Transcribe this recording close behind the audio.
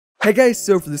Hey guys,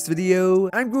 so for this video,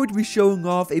 I'm going to be showing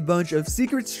off a bunch of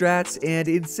secret strats and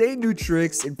insane new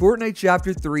tricks in Fortnite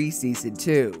Chapter 3 Season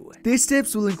 2. These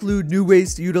tips will include new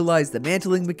ways to utilize the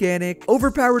Mantling Mechanic,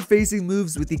 overpowered phasing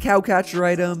moves with the Cowcatcher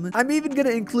item. I'm even gonna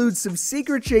include some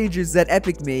secret changes that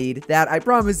Epic made that I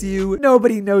promise you,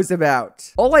 nobody knows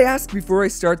about. All I ask before I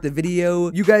start the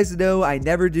video, you guys know I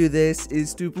never do this,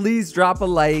 is to please drop a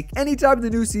like. Anytime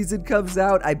the new season comes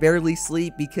out, I barely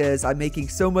sleep because I'm making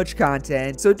so much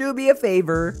content, so do me a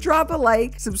favor, drop a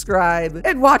like, subscribe,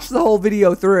 and watch the whole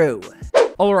video through.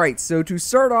 Alright, so to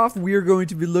start off, we're going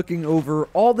to be looking over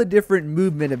all the different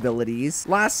movement abilities.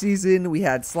 Last season, we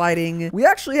had sliding. We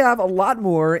actually have a lot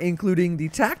more, including the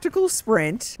tactical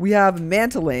sprint. We have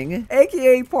mantling,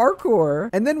 aka parkour.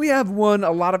 And then we have one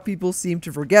a lot of people seem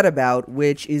to forget about,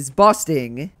 which is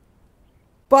busting.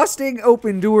 Busting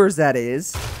open doors, that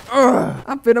is. Ugh,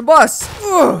 I'm finna bust.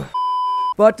 Ugh.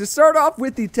 But to start off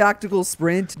with the tactical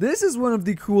sprint, this is one of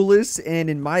the coolest, and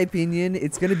in my opinion,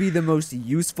 it's going to be the most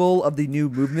useful of the new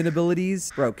movement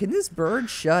abilities. Bro, can this bird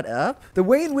shut up? The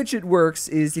way in which it works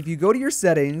is if you go to your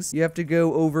settings, you have to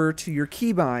go over to your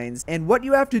keybinds, and what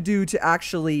you have to do to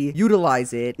actually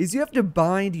utilize it is you have to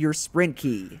bind your sprint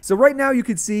key. So right now you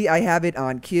can see I have it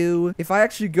on Q. If I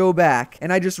actually go back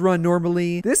and I just run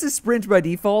normally, this is sprint by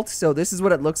default, so this is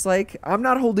what it looks like. I'm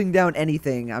not holding down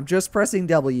anything. I'm just pressing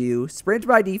W. Sprint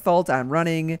by default, I'm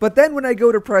running, but then when I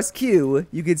go to press Q,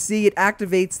 you can see it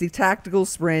activates the tactical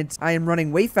sprint. I am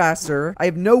running way faster. I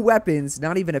have no weapons,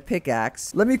 not even a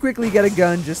pickaxe. Let me quickly get a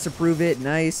gun just to prove it.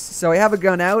 Nice. So I have a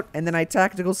gun out, and then I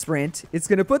tactical sprint. It's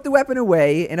gonna put the weapon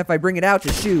away, and if I bring it out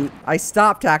to shoot, I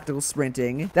stop tactical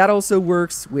sprinting. That also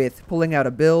works with pulling out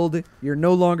a build. You're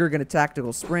no longer gonna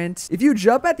tactical sprint. If you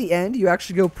jump at the end, you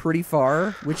actually go pretty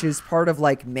far, which is part of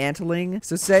like mantling.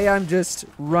 So say I'm just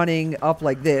running up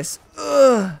like this.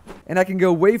 Ugh. And I can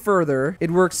go way further.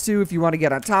 It works too if you want to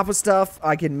get on top of stuff.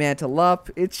 I can mantle up.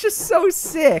 It's just so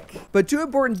sick. But two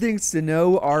important things to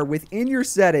know are within your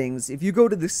settings. If you go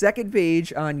to the second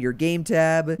page on your game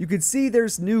tab, you can see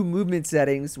there's new movement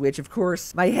settings, which of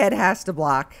course my head has to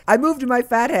block. I moved my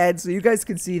fat head so you guys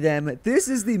can see them. This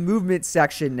is the movement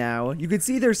section now. You can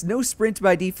see there's no sprint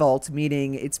by default,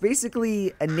 meaning it's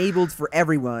basically enabled for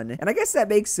everyone. And I guess that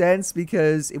makes sense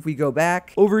because if we go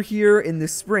back over here in the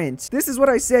sprint, this is what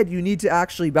I said you need to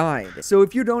actually bind. So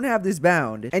if you don't have this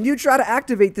bound and you try to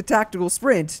activate the tactical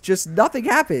sprint, just nothing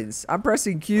happens. I'm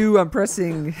pressing Q, I'm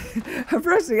pressing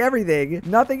everything.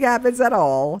 Nothing happens at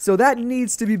all. So that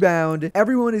needs to be bound.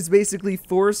 Everyone is basically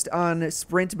forced on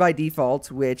sprint by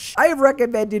default, which I have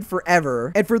recommended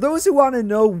forever. And for those who want to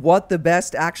know what the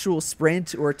best actual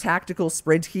sprint or tactical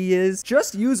sprint key is,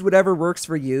 just use whatever works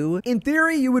for you. In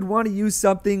theory, you would want to use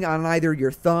something on either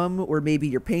your thumb or maybe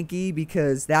your pinky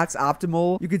because that's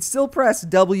optimal. You could still press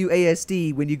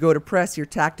WASD when you go to press your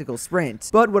tactical sprint.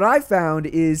 But what I found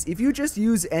is if you just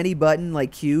use any button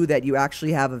like Q that you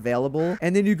actually have available,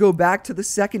 and then you go back to the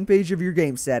second page of your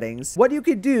game settings, what you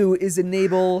could do is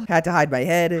enable, had to hide my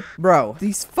head. Bro,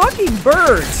 these fucking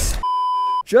birds!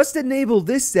 Just enable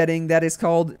this setting that is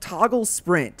called toggle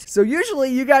sprint. So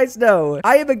usually you guys know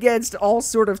I am against all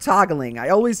sort of toggling. I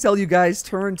always tell you guys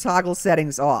turn toggle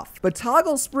settings off. But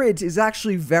toggle sprint is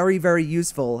actually very, very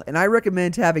useful, and I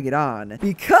recommend having it on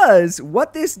because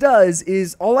what this does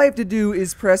is all I have to do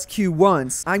is press Q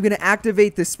once. I'm going to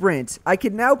activate the sprint. I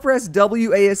can now press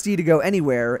WASD to go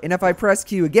anywhere, and if I press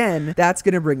Q again, that's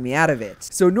going to bring me out of it.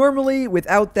 So normally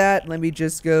without that, let me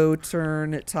just go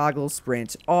turn toggle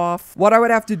sprint off. What I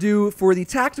would have to do for the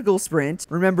tactical sprint,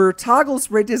 remember toggle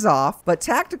sprint is off, but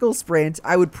tactical sprint,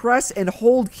 I would press and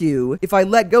hold Q. If I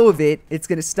let go of it, it's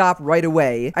going to stop right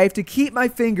away. I have to keep my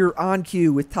finger on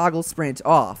Q with toggle sprint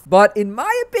off. But in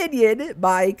my opinion,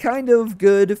 my kind of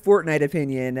good Fortnite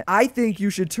opinion, I think you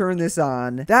should turn this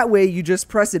on. That way you just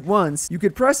press it once. You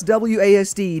could press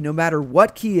WASD no matter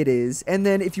what key it is, and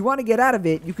then if you want to get out of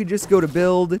it, you can just go to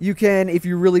build. You can, if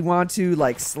you really want to,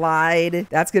 like slide.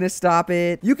 That's going to stop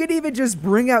it. You can even just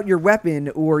bring out your weapon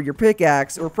or your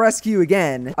pickaxe or press Q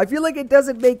again. I feel like it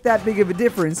doesn't make that big of a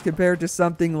difference compared to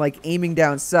something like aiming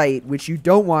down sight, which you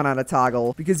don't want on a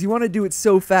toggle because you want to do it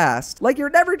so fast. Like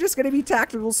you're never just going to be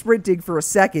tactical sprinting for a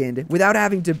second without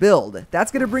having to build.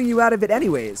 That's going to bring you out of it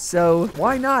anyways. So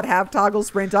why not have toggle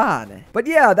sprint on? But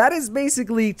yeah, that is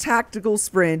basically tactical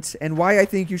sprint and why I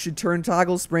think you should turn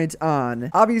toggle sprint on.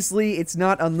 Obviously, it's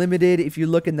not unlimited. If you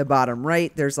look in the bottom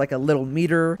right, there's like a little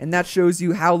meter and that shows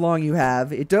you how long you have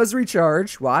have. It does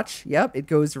recharge. Watch. Yep, it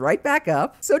goes right back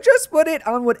up. So just put it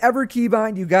on whatever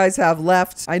keybind you guys have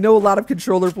left. I know a lot of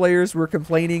controller players were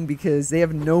complaining because they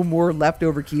have no more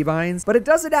leftover keybinds, but it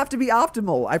doesn't have to be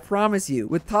optimal. I promise you.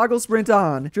 With toggle sprint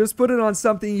on, just put it on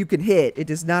something you can hit. It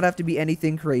does not have to be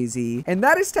anything crazy. And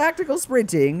that is tactical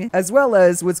sprinting, as well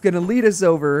as what's going to lead us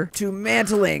over to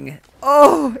mantling.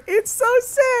 Oh, it's so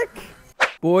sick.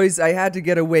 Boys, I had to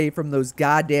get away from those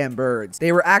goddamn birds.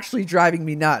 They were actually driving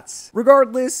me nuts.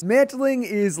 Regardless, mantling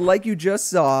is, like you just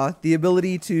saw, the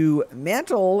ability to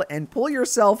mantle and pull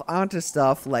yourself onto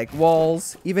stuff like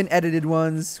walls, even edited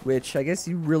ones, which I guess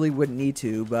you really wouldn't need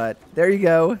to, but there you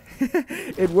go.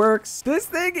 It works. This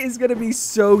thing is gonna be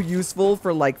so useful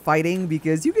for like fighting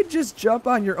because you can just jump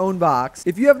on your own box.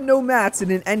 If you have no mats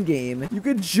in an endgame, you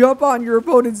can jump on your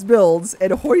opponent's builds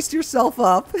and hoist yourself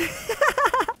up.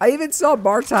 I even saw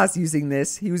Bartos using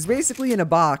this. He was basically in a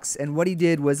box, and what he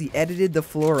did was he edited the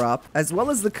floor up, as well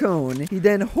as the cone. He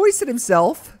then hoisted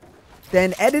himself,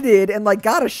 then edited, and like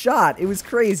got a shot. It was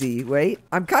crazy. Wait,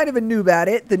 I'm kind of a noob at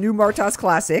it. The new Martos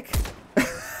Classic.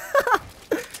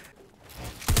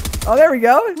 Oh, there we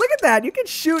go. Look at that. You can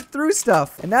shoot through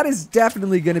stuff. And that is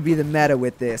definitely going to be the meta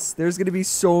with this. There's going to be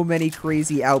so many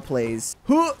crazy outplays.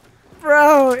 Huh.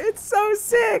 Bro, it's so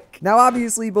sick. Now,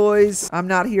 obviously, boys, I'm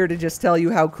not here to just tell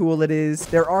you how cool it is.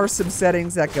 There are some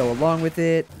settings that go along with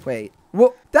it. Wait.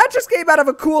 Whoa, that just came out of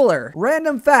a cooler.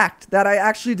 Random fact that I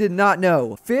actually did not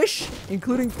know. Fish,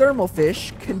 including thermal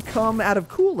fish, can come out of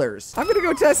coolers. I'm gonna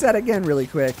go test that again really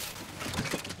quick.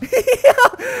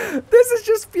 This is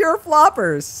just pure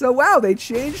floppers. So wow, they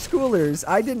changed coolers.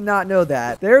 I did not know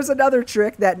that. There's another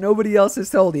trick that nobody else has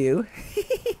told you.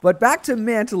 But back to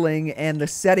mantling and the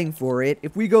setting for it.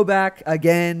 If we go back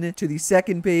again to the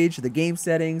second page, the game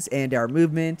settings and our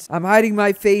movement. I'm hiding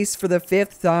my face for the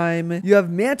 5th time. You have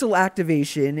mantle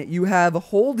activation. You have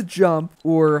hold jump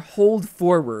or hold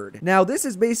forward. Now this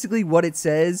is basically what it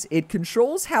says. It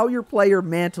controls how your player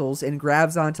mantles and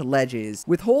grabs onto ledges.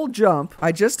 With hold jump,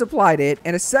 I just applied it,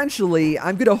 and essentially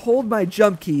I'm gonna hold my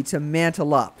jump key to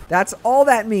mantle up. That's all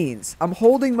that means. I'm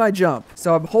holding my jump.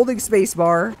 So I'm holding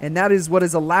spacebar, and that is what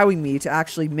is allowing me to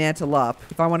actually mantle up.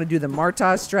 If I want to do the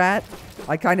Martos strat,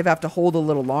 I kind of have to hold a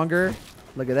little longer.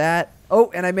 Look at that.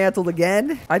 Oh, and I mantled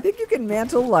again. I think you can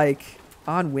mantle like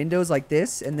on windows like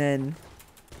this, and then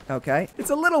okay. It's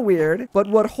a little weird, but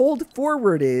what hold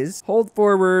forward is, hold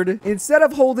forward, instead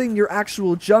of holding your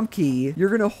actual jump key, you're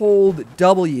gonna hold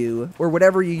W or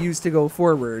whatever you use to go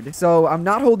forward. So I'm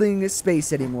not holding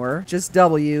space anymore, just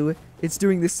W. It's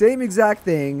doing the same exact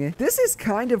thing. This is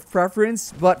kind of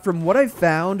preference, but from what I've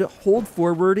found, hold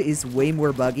forward is way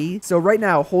more buggy. So right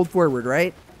now, hold forward,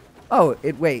 right? Oh,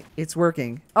 wait, it's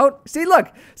working. Oh, see, look,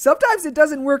 sometimes it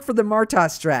doesn't work for the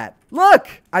Martos strat. Look,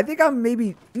 I think I'm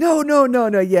maybe, no,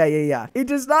 yeah. It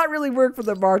does not really work for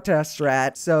the Martos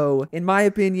strat. So in my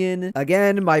opinion,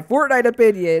 again, my Fortnite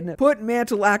opinion, put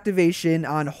mantle activation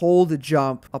on hold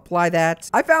jump, apply that.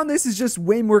 I found this is just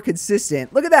way more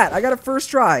consistent. Look at that, I got a first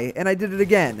try and I did it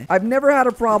again. I've never had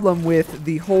a problem with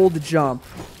the hold jump.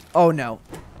 Oh no.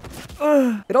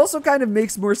 It also kind of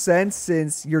makes more sense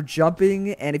since you're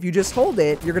jumping, and if you just hold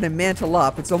it, you're gonna mantle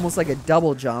up. It's almost like a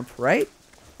double jump, right?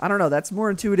 I don't know, that's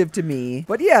more intuitive to me.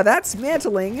 But yeah, that's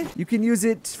mantling. You can use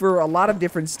it for a lot of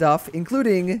different stuff,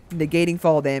 including negating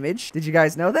fall damage. Did you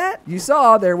guys know that? You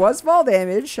saw there was fall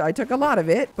damage. I took a lot of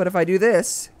it, but if I do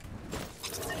this...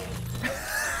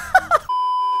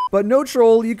 But no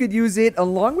troll, you could use it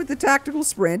along with the tactical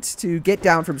sprint to get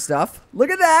down from stuff. Look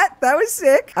at that. That was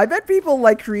sick. I bet people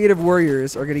like creative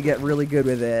warriors are going to get really good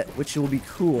with it, which will be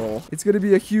cool. It's going to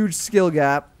be a huge skill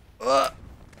gap. Ugh.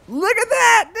 Look at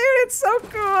that, dude. It's so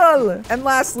cool. And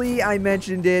lastly, I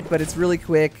mentioned it, but it's really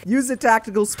quick. Use the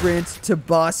tactical sprint to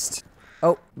bust.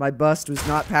 Oh, my bust was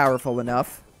not powerful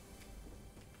enough.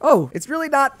 Oh, it's really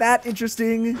not that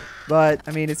interesting, but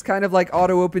I mean, it's kind of like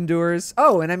auto open doors.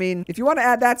 Oh, and I mean, if you want to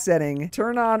add that setting,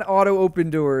 turn on auto open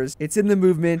doors. It's in the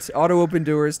movement, auto open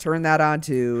doors, turn that on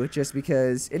too, just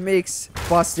because it makes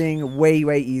busting way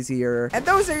easier. And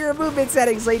those are your movement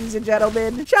settings, ladies and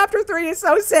gentlemen. Chapter 3 is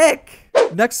so sick.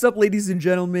 Next up, ladies and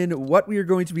gentlemen, what we are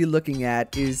going to be looking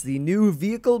at is the new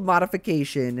vehicle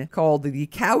modification called the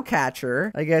cow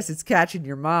catcher. I guess it's catching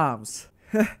your moms.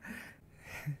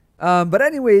 But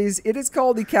anyways, it is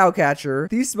called the Cowcatcher.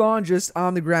 These spawn just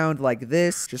on the ground like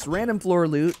this. Just random floor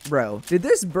loot. Bro, did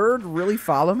this bird really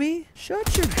follow me?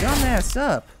 Shut your dumb ass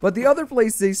up. But the other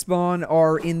place they spawn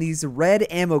are in these red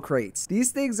ammo crates.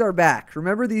 These things are back.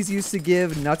 Remember these used to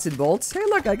give nuts and bolts? Hey,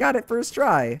 look, I got it first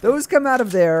try. Those come out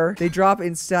of there. They drop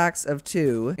in stacks of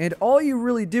 2. And all you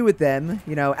really do with them,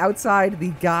 you know, outside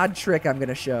the god trick I'm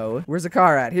gonna show. Where's the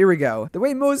car at? Here we go. The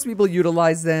way most people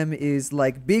utilize them is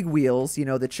like big wheels, you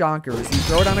know, the chonkers. You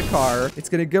throw it on a car. It's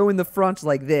gonna go in the front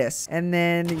like this. And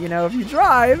then, you know, if you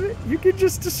drive, you can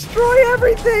just destroy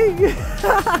everything.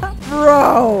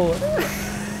 Bro.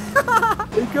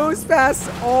 It goes past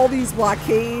all these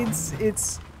blockades.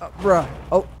 It's, bruh.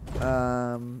 Oh,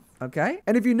 okay.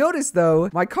 And if you notice though,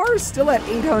 my car is still at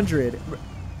 800.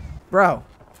 Bro.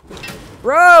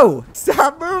 Bro,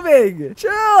 stop moving.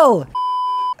 Chill.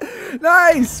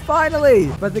 Nice,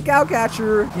 finally. But the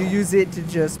Cowcatcher, you use it to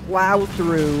just plow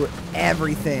through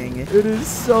everything. It is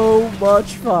so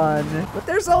much fun. But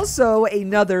there's also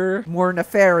another more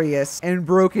nefarious and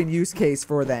broken use case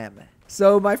for them.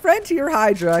 So my friend here,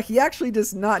 Hydra, he actually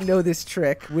does not know this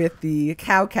trick with the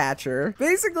Cowcatcher.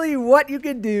 Basically, what you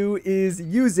can do is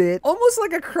use it almost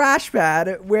like a crash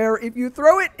pad, where if you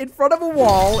throw it in front of a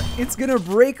wall, it's gonna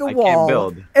break a wall. I can't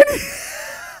build.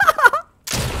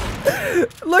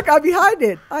 Look, I'm behind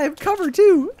it. I have cover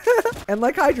too. And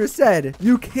like Hydra said,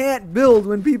 you can't build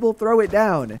when people throw it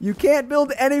down. You can't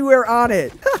build anywhere on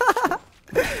it.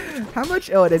 How much?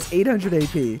 Oh, it has 800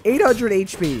 AP. 800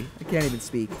 HP. I can't even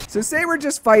speak. So say we're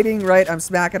just fighting, right? I'm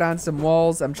smacking on some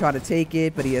walls. I'm trying to take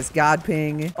it, but he has God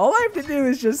ping. All I have to do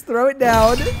is just throw it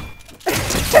down.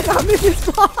 And I'm in his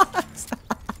box.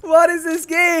 What is this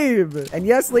game? And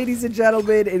yes, ladies and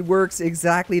gentlemen, it works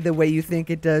exactly the way you think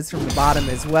it does from the bottom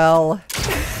as well.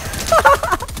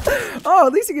 Oh,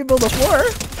 at least you can build a floor.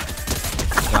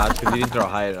 Nah, it's because you didn't throw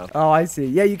high enough. Oh, I see.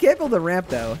 Yeah, you can't build a ramp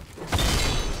though.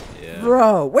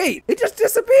 Bro, wait, it just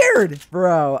disappeared.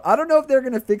 Bro, I don't know if they're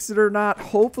gonna fix it or not.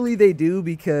 Hopefully they do,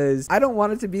 because I don't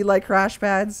want it to be like crash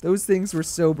pads. Those things were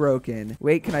so broken.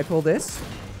 Wait, can I pull this?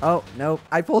 Oh, nope.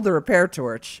 I pulled the repair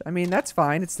torch. I mean, that's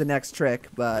fine. It's the next trick,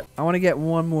 but I want to get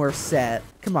one more set.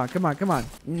 Come on, come on, come on.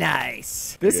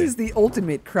 Nice. This is the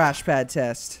ultimate crash pad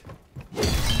test.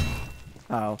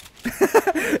 Oh.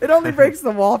 It only breaks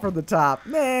the wall from the top.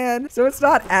 Man. So it's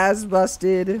not as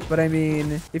busted, but I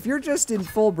mean, if you're just in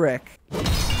full brick,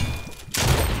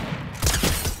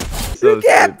 you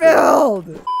can't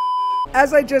build!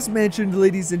 As I just mentioned,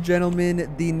 ladies and gentlemen,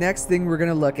 the next thing we're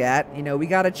gonna look at, you know, we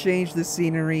gotta change the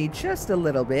scenery just a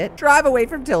little bit. Drive away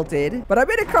from Tilted. But I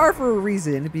made a car for a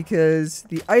reason, because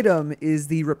the item is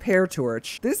the repair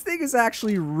torch. This thing is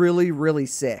actually really, really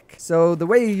sick. So the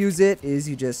way you use it is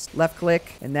you just left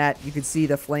click, and that you can see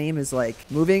the flame is like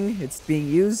moving. It's being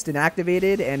used and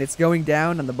activated, and it's going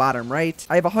down on the bottom right.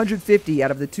 I have 150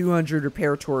 out of the 200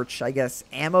 repair torch, I guess,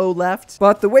 ammo left.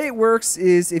 But the way it works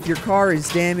is if your car is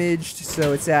damaged,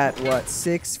 so it's at, what,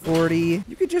 640?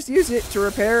 You could just use it to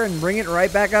repair and bring it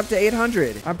right back up to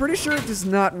 800. I'm pretty sure it does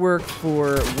not work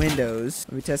for Windows.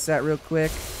 Let me test that real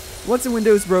quick. Once a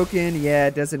window's broken, yeah,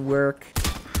 it doesn't work.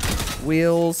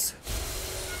 Wheels.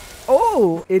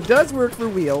 Oh, it does work for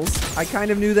wheels. I kind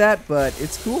of knew that, but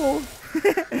it's cool.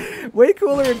 Way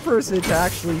cooler in person to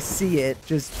actually see it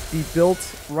just be built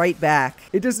right back.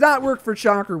 It does not work for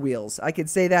chonker wheels. I can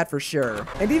say that for sure.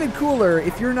 And even cooler,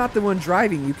 if you're not the one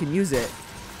driving, you can use it.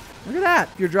 Look at that.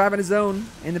 If you're driving a zone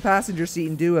in the passenger seat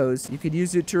in duos, you could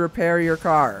use it to repair your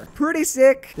car. Pretty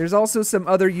sick. There's also some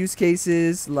other use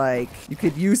cases, like you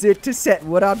could use it to set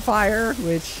wood on fire,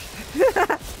 which...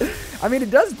 I mean,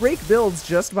 it does break builds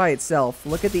just by itself.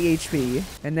 Look at the HP.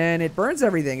 And then it burns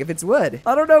everything if it's wood.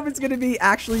 I don't know if it's going to be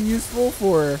actually useful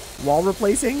for wall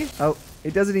replacing. Oh,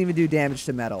 it doesn't even do damage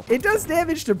to metal. It does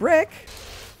damage to brick.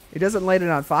 It doesn't light it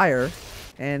on fire.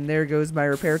 And there goes my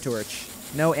repair torch.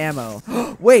 No ammo.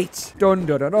 Wait. Dun,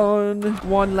 dun, dun, dun.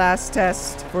 One last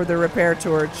test for the repair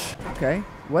torch. Okay.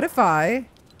 What if I...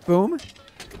 Boom.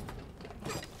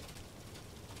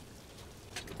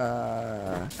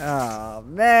 Oh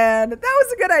man, that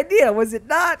was a good idea, was it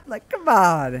not? Like, come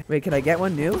on. Wait, can I get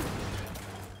one new?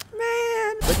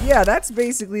 Man. But yeah, that's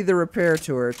basically the repair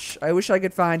torch. I wish I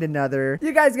could find another.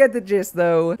 You guys get the gist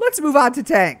though. Let's move on to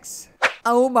tanks.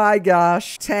 Oh my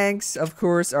gosh. Tanks, of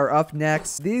course, are up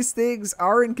next. These things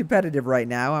are in competitive right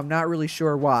now. I'm not really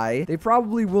sure why. They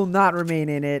probably will not remain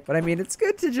in it, but I mean, it's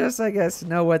good to just, I guess,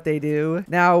 know what they do.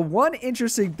 Now, one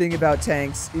interesting thing about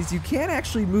tanks is you can't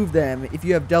actually move them if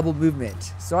you have double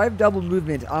movement. So I have double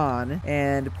movement on,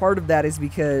 and part of that is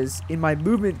because in my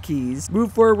movement keys,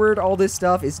 move forward, all this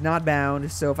stuff is not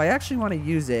bound. So if I actually want to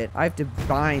use it, I have to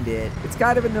bind it. It's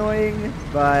kind of annoying,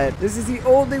 but this is the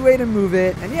only way to move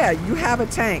it. And yeah, you have a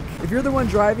tank. If you're the one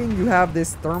driving, you have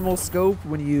this thermal scope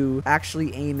when you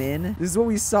actually aim in. This is what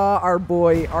we saw our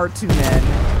boy R2Men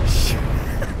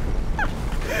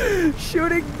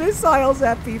shooting missiles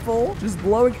at people, just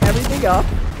blowing everything up.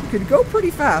 You can go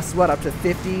pretty fast, what, up to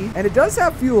 50? And it does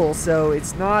have fuel, so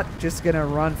it's not just gonna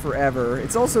run forever.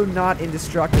 It's also not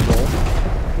indestructible.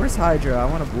 Where's Hydra? I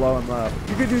want to blow him up.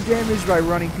 You can do damage by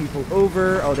running people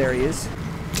over. Oh, there he is.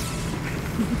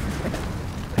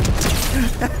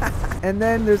 And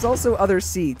then there's also other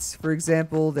seats. For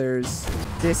example, there's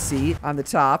this seat on the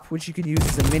top, which you can use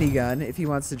as a minigun if he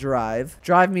wants to drive.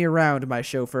 Drive me around, my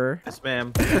chauffeur. Yes,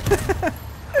 ma'am.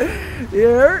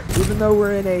 Here, even though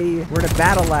we're in a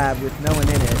battle lab with no one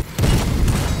in it.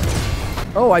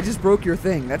 Oh, I just broke your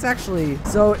thing. That's actually...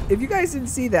 So, if you guys didn't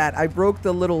see that, I broke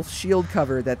the little shield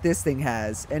cover that this thing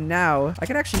has. And now, I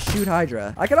can actually shoot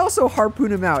Hydra. I can also harpoon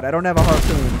him out. I don't have a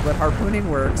harpoon, but harpooning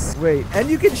works. Wait, and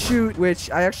you can shoot, which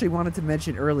I actually wanted to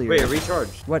mention earlier. Wait, it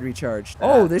recharged. What recharged? The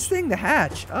Oh, hatch. this thing, the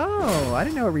hatch. Oh, I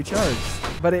didn't know it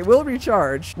recharged. But it will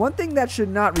recharge. One thing that should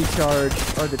not recharge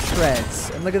are the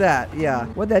treads. And look at that. Yeah.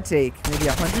 What'd that take? Maybe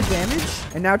 100 damage?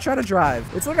 And now try to drive.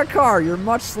 It's like a car. You're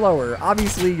much slower.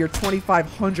 Obviously, you're 2500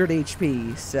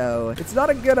 HP, so it's not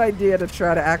a good idea to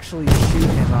try to actually shoot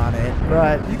him on it.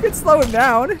 But you can slow him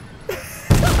down.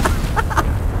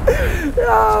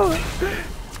 No.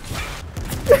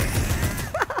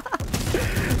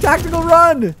 Tactical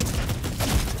run.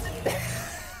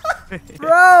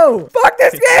 Bro, fuck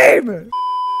this game!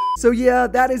 So yeah,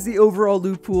 that is the overall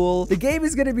loot pool. The game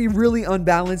is going to be really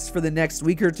unbalanced for the next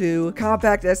week or two.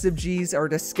 Compact SMGs are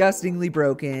disgustingly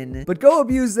broken, but go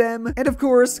abuse them. And of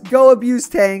course, go abuse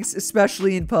tanks,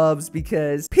 especially in pubs,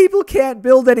 because people can't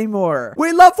build anymore.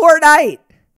 We love Fortnite!